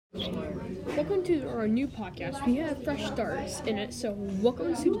Welcome to our new podcast. We have fresh starts in it, so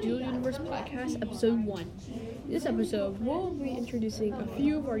welcome to the Doodle Universe Podcast, Episode 1. In this episode, we'll be introducing a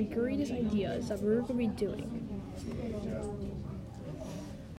few of our greatest ideas that we're going to be doing.